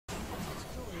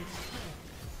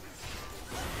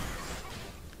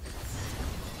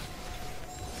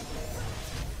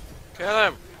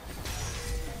Get him!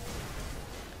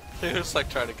 He was like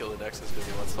trying to kill the Nexus because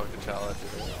he wants to fucking challenge.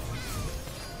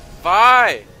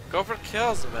 Vi! Go for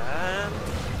kills, man!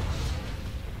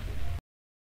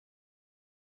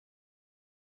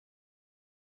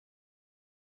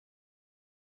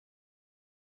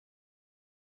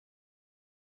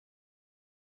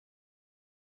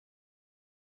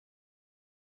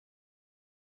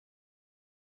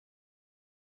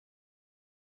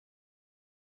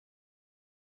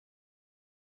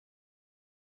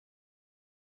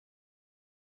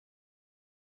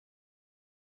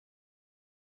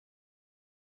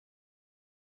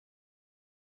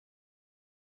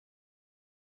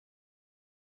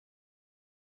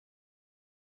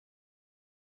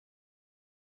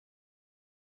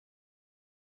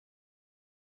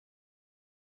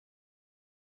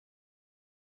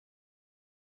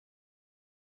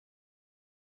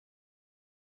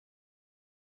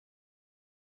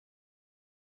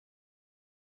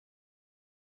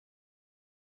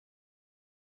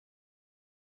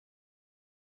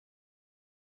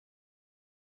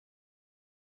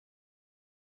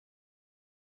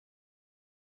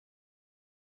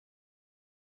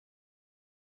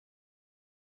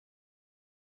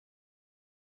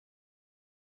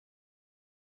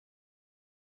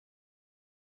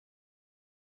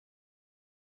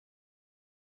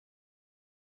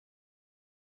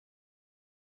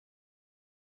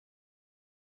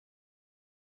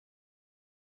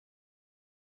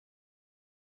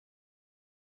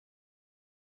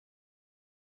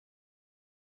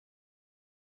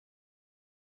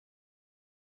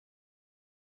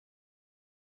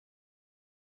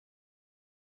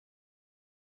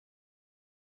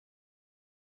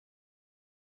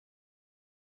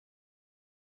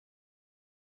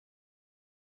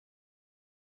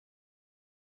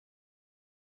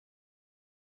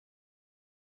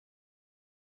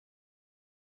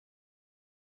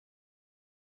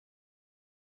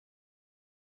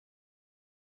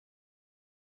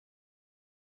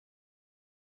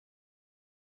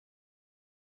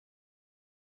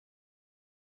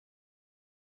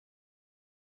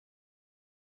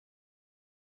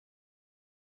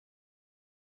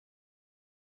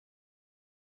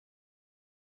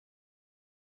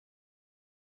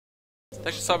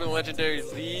 Thanks for subbing Legendary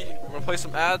Lee. I'm gonna play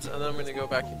some ads and then I'm gonna go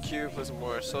back in queue, play some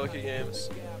more solo queue games.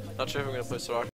 Not sure if I'm gonna play Soraka.